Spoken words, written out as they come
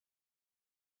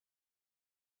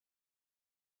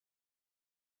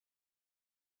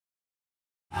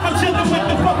chillin' with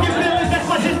the fucking villains, that's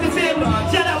my sister family.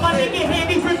 Shout out my nigga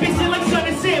Handy, rippin' shit like Son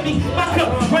and Sammy. My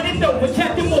cup running over,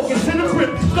 Captain Morgan to the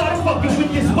brim. Started fucking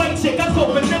with this white chick, I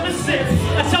told her never sit.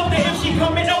 I told her if she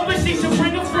coming over, she should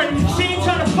bring a friend. She ain't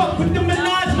tryna fuck with the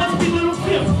Minaj, must be Little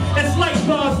Kim. That's light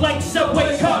bars like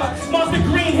subway cars. Monster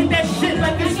Green hit that shit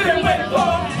like a stairway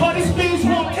bar. Party speeds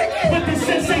won't kick it, but the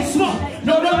sensei smart.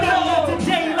 No, not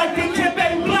today like the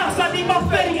Kembe blocks. I need my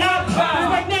Fetty out, but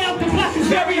right now the block is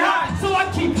very hot. So I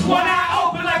keep one eye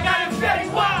open like I am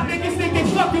Fetty Wap. Niggas think they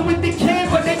fucking with the kid,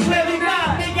 but they clearly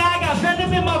not. Nigga, I got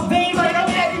venom in my veins like I'm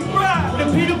Eddie Brock. The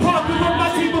Peter Parker with my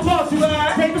team of bosses.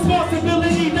 Take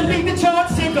responsibility to lead the charge.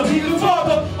 Think of Peter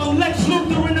Parker. I'm Lex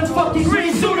Luthor in the fucking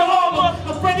green suit of armor.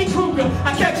 I'm Freddy Krueger.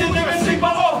 I catch a nigga and sleep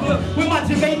my offer. With my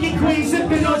Jamaican queen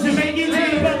sipping on Jamaican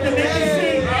tea. About to make it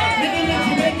scene. Nigga in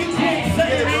Jamaican queen.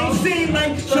 Something I ain't seen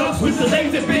like sharks with the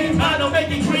laser beam. I don't make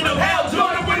it green. I'm Hal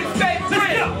Jordan with his favorite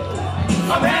ring.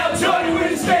 I'm Hal Jordan with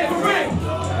his favorite ring.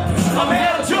 I'm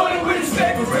Hal Jordan with his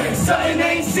favorite ring. Something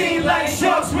they ain't seen like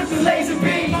sharks with the laser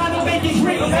beam. I don't make it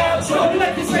green. I'm Hal Jordan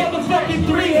like this motherfucking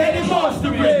three-headed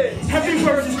monster ring. Heavy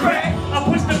versus crack. I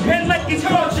push the pen like it's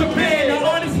contraband. An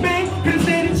honest man couldn't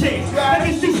stand a chance. Let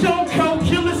me see Stone Cold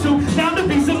Killers who down to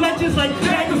be some legends like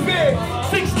Jack and Fear.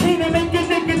 16 and make a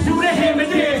nigga do the hammer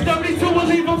dance. 32 will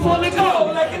leave him falling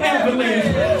cold like an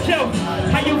avalanche. Yo,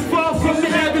 how you fall from the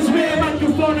average man?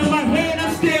 Microphone in my hand,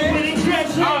 I'm still with it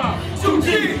crashing.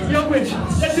 2G, yo bitch,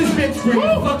 let this bitch breathe.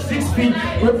 Fuck 6 feet,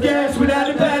 with gas without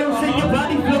a battle. See your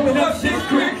body blowing up 6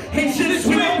 feet. Ain't shit is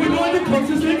sweet, we going the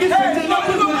closest niggas. Hey,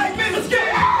 look like me, let's get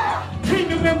it.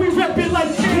 Creeping when we reppin'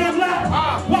 like damn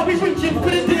loud. While we reaching for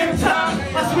the damn top.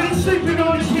 I swear they sleeping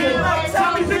on the kid.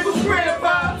 Tommy Nichols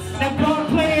grandpa. That ball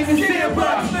playing in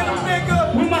sandbox.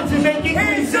 With my Jamaican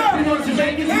queen, sipping on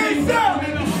Jamaican queen. Hands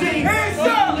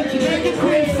up! Jamaican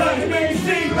queen, something ain't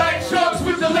seen like sharks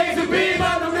with the laser beam.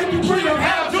 I'm the Mickey Green. I'm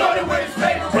Hal Jordan with his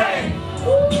favorite ring.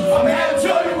 I'm Hal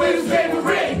Jordan with his favorite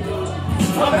ring.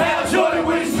 I'm Hal Jordan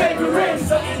with his favorite ring.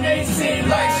 Something ain't seen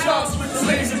like sharks with the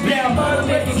laser beam. I'm the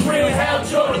Mickey Green. Hal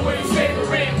Jordan with his favorite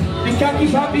ring. The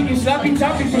cocky poppy and sloppy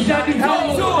toppy from Johnny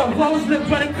Hollow. The flows look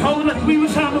but cold like we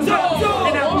was homophobic.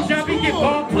 And Abu Dhabi get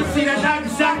ball pussy that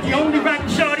Nagasaki. Only rockin'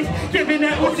 shorties, giving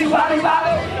that pussy wally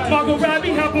wally. Margot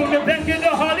Robbie hop on the back of the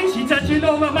Harley. She touching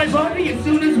all of my body as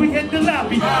soon as we hit the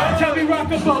lobby. Tell me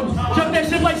rock a boat, jump that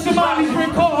shit like Somalis.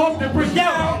 Bring call home to break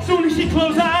out. Soon as she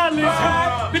close her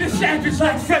eyelids, been a savage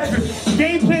like Cedric.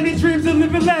 Game planning dreams of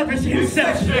living lavish.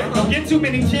 Inception. Don't get too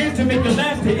many chance to make a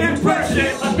lasting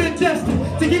impression. I've been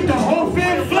destined to keep the whole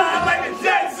fan fly like a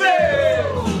jet set.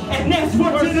 And that's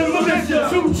what to the militia.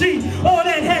 2G, all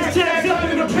that hashtags up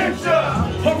in the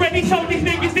picture. Already told these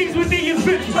niggas these were the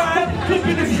inventions.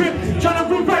 Flipping the script, trying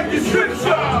to rewrite the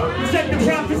scripture. Set the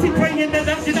prophecy, praying that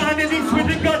I should honor these with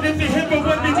the gun in the hip of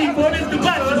underneath orders to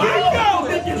watch it. Here we go!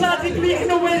 Thinking logically, ain't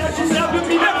no way I should stop with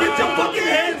me. Now get your fucking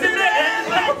hands in the air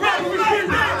like a rock with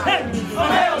hey,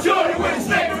 I'm Hal Jordan with his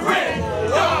favorite ring.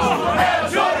 I'm Hal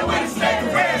Jordan with his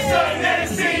favorite ring. Something that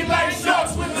is seen like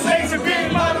sharks with the laser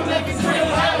beam. I don't make it real.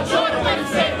 Hal Jordan with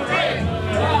his favorite ring.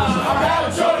 I'm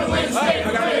Hal Jordan with his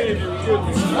favorite ring.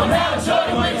 I'm Hal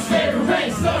Jordan with his favorite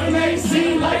ring. Something that is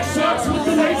seen like sharks with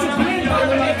the laser beam. I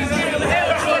don't make it real. Hal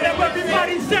Jordan.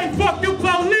 Everybody say fuck the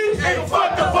police. Hey,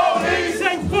 fuck the police.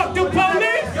 Say fuck the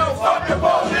police. Yo, fuck the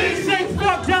police. Say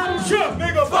fuck Donald Trump.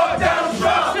 Nigga, fuck Donald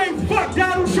Trump. Say fuck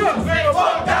Donald Trump. Nigga,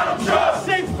 fuck Donald Trump.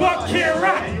 Say fuck Kid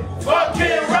Rock. Fuck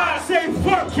Kid Rock. Say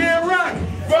fuck Kid Rock.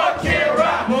 Fuck Kid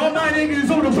Rock. All my niggas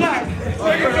on the block.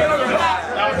 Niggas on the block.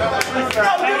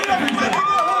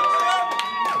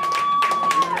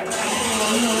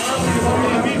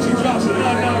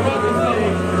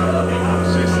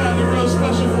 Shit sounded real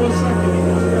special for a second.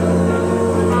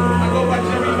 I go by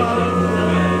Jimmy Milo,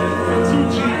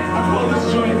 2G. I call this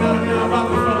joint now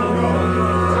Rockefeller.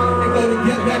 They go to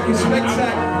Get Back and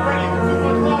Spectac.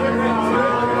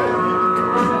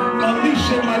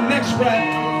 Unleashing my next rap.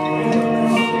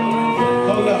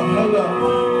 Hold up.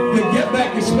 The Get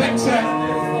Back and Spectac.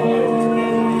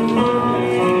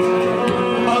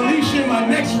 Unleashing my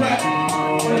next rap.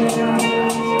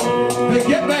 The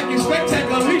Get Back and Spectac,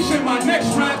 unleashing my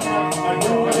next rap.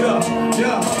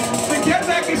 Yeah. The Get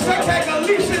Back and Spectac,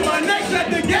 unleashing my next rap.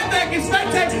 The Get Back and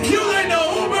Spectac, you in the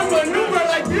Uber maneuver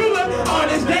like Bueller on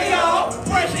his day off.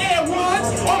 Fresh Air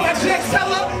Ones, on my checks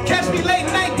teller. Catch me late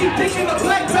night, deep thinking the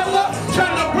black fella.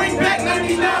 Trying to bring back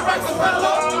 99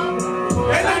 Rockefeller.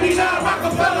 And 99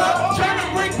 Rockefeller. Trying to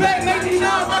bring back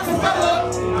 99 Rockefeller.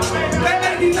 That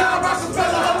 99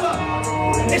 Rockefeller.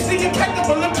 It's the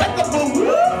impeccable,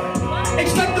 woo!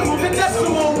 Expect the moving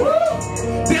decimal,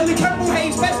 woo! Daily purple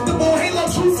haze festival, halo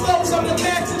true flows on the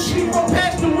master sheet.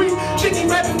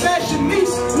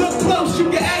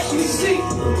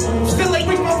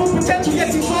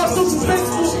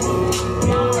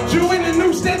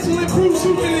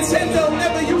 Super Nintendo,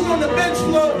 never used on the bench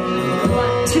floor.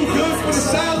 Too good for the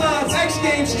sidelines. X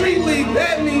Games, Street League,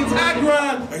 that means I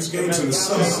grind. X Games in the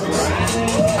sun.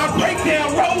 I break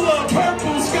down, roll up,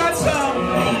 purple, Scott time.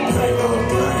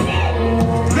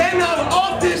 Then I'm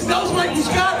off this, those like the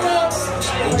Scott rocks.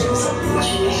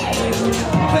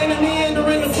 Playing the meander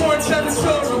in the foreign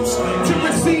territories to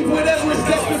receive whatever is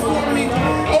destined for me.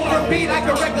 Overbeat, I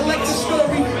can recollect the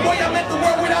story. Boy, I met the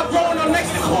world without growing on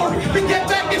next to Corey. To get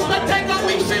back, it's spectacular,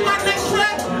 in my next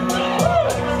rap.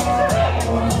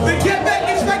 To get back,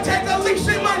 it's spectacular,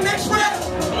 in my next rap.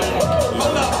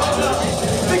 Hold up.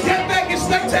 To get back, it's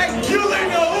spectacular,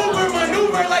 no Uber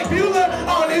maneuver like Bueller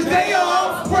on his day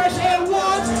off. Fresh Air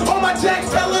Ones on my Jack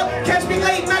Teller. Catch me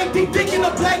late night, deep dick in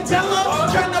the black teller.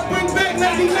 Trying to bring back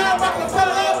 99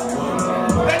 Rockefeller.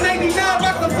 That 99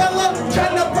 Rockefeller.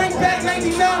 Trying to bring back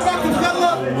 99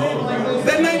 Rockefeller.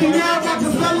 That 99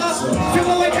 Rockefeller.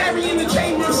 Feeling like Harry in the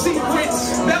Chamber of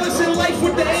Secrets. Balancing life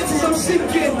with the answers I'm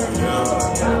seeking.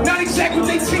 Not exactly what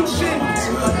they teaching,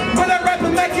 but I rap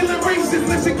immaculate reasons.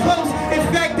 Listen close. In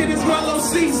fact, it is Milo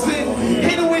season.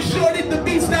 Hit it with short at the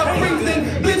beat, now freezing.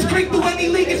 Blitzkrieg through any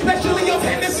league, especially your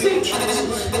Hennessy.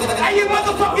 I hear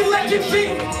motherfucking legend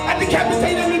shit. I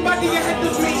decapitate everybody ahead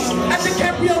of me. At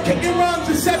DiCaprio kicking rhymes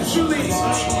conceptually.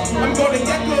 I'm going to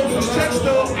get those from sex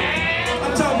though.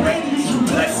 I'm Tom Brady, you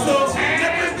bless those.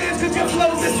 Never this, cause your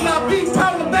flows is not beat.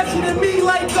 Power better than me,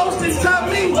 like Ghost and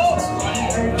Tommy.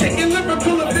 Kicking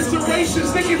lyrical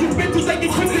eviscerations. Niggas and bitches, they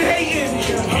get twisted hating.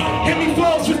 Hit me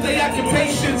flows with their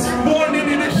occupations. Born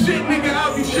into this shit, nigga,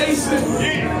 I'll be chasing.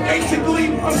 Basically,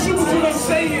 I'm super what I'm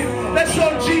saying. That's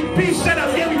on GP, shut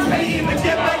up, Gary Payton. To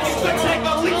get back, it's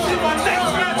spectacular, in my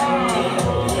next rap.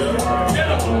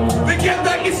 To get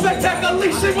back, it's spectacular,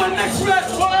 in my next rap.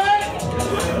 What?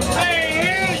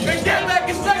 Hey, to get back,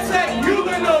 it's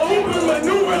spectacular, no Uber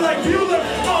maneuver like Bueller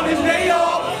on his day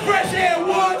off. Fresh Air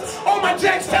Ones on my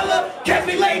Jack Teller. Catch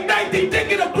me late night, deep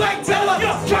dick in a black teller.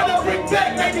 Trying to bring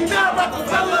back 99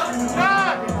 Rockefeller.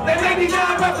 That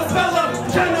 99 Rockefeller.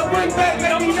 Trying to bring back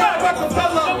 99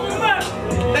 Rockefeller.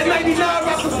 That 99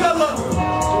 Rockefeller.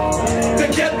 To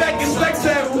get back is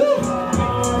spectacular. Woo.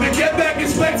 To get back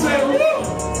is spectacular. Woo.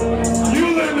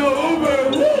 Bueller no Uber.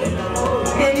 Woo.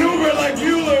 Maneuver like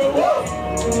Bueller. Woo.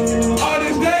 On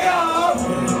his day off.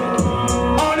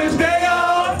 On his day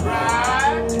off.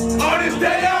 On his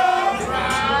day off.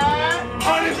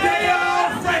 On his day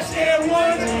off. Fresh Air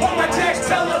Ones on my Jack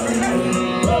Teller.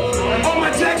 On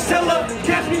my Jack Teller.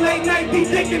 Catch me late night, deep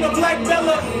dick in the black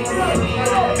Bella.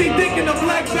 Deep dick in the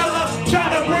black Bella.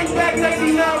 Trying to bring back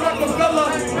 99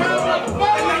 Rockefeller.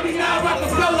 And 99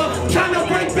 Rockefeller. Trying to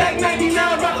bring back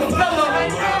 99 Rockefeller.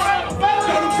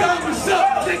 Go to God, what's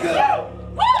up, nigga?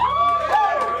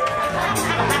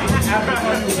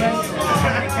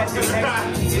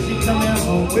 Is he coming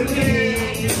home with me?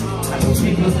 I know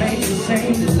people think the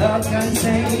same, the love done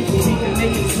same. We can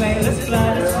make it plain, let's fly.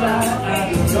 I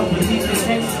don't believe the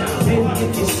next time. Baby,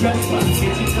 if you're stressed, why is he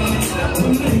coming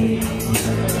with me?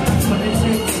 That's what it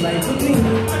takes, like with me.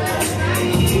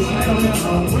 Is he coming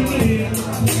home with me?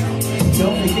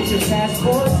 Don't forget your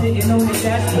passport, sitting on the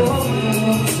dashboard.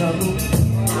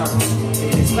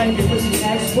 It's like it was you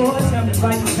asked for, tell me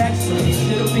why you back, so you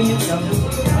should've been in trouble.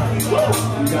 You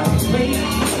got me waiting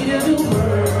to the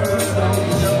world on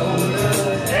your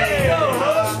shoulders. Hey, yo,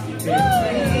 you got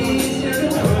me waiting to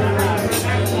the world on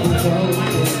your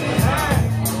shoulders.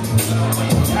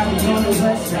 I was on the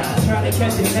west side, trying to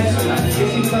catch the next line. Is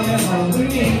you coming home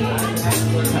with me?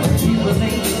 People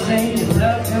ain't the same, the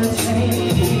love done the same.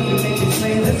 You can make it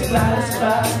plain, let's fly.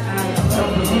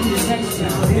 Don't believe this next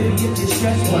time, baby, if you're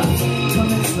stressed, why?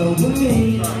 Coming slow with me.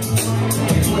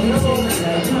 That's what it takes,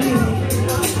 like with me.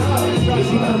 Is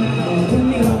you coming home with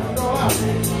me?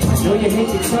 I know you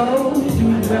hate your toes. Do you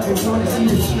ever want to see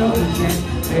the snow again?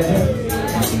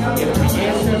 If the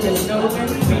answer is no, then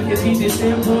we can be this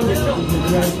simple, there's no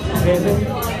regret.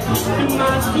 Do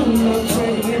my school look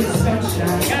pretty in the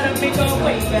sunshine? Gotta make our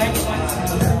way back one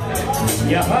time.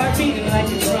 Your heart beating like a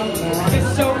drum.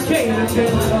 It's okay to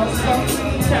feel lost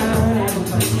sometimes.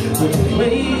 With the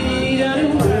weight of the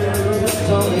world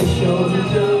on your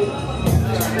shoulders.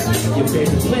 Your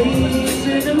favorite place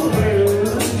in the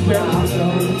world where I'm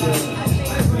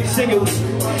going. Sing it with me.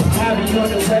 I'll be on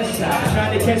the west side,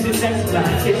 trying to catch the next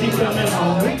flight. Is she coming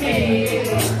home with me?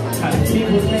 How do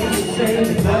people think you say the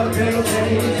love girl say?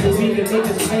 So we can make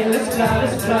this play, let's go.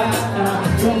 let's fly.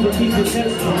 Don't believe it,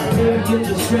 that's fine. Girl, get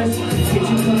the stress. Get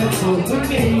you coming home with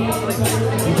me.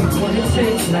 If you wanna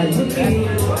take flight with me,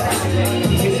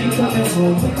 get you coming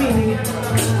home with me.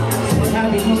 So I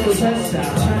be on the west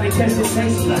side, trying to catch the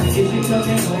next flight. Get you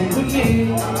coming home with me.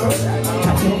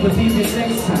 I don't believe it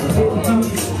next time.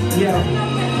 Yeah,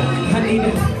 I need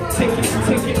a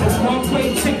ticket, a one-way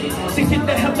ticket to get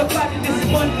the hell up out of this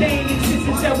mundane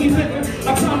existence that we live in. I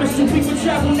promise you we will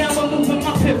travel, now I'm moving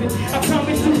my pivot. I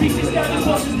promise you reach this down as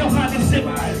bosses know how to zip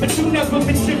it. But you never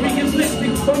been serious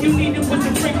listening. All you needed was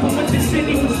a break from what the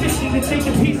city was fishing to take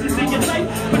the pieces of your life,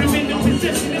 put them in the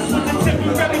position. This was a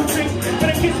temporary trick, but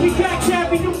I guess we got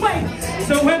carried away.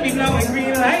 So when we blowing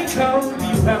green light code,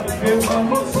 you have a good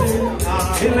motion.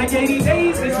 Been like 80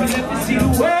 days since we left to see the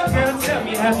world, girl. Tell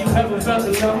me, have you ever felt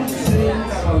alone?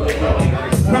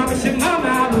 Promise your mama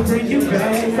I will bring you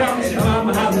back. Promise your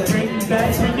mama I will bring you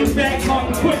back. Bring you back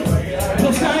home quick.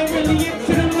 Plus I ain't really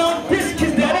into the long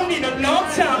distance, that I need a long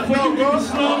time for you to be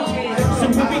slow. So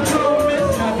when we go in,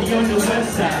 I'll be on the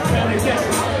west side.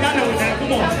 I know that,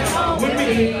 come on, with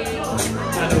me.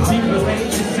 I know people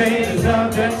ain't just saying the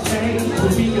love that changed,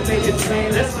 but we can make it plain.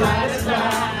 Let's fly, let's fly.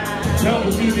 Don't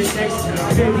believe it next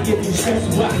time, baby, if you stress,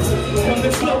 why? Come to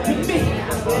flow with me.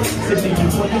 So do you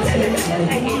want to take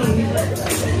me?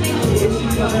 If you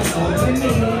wanna hold with me,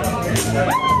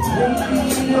 baby,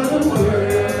 of the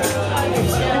world.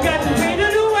 You got the weight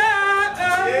of the world.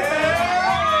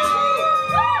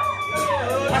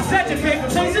 I said your favorite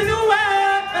place in the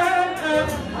world.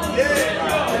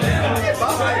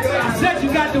 I said you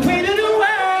got the weight of the world.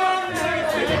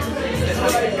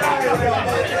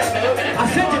 I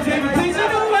said your favorite place.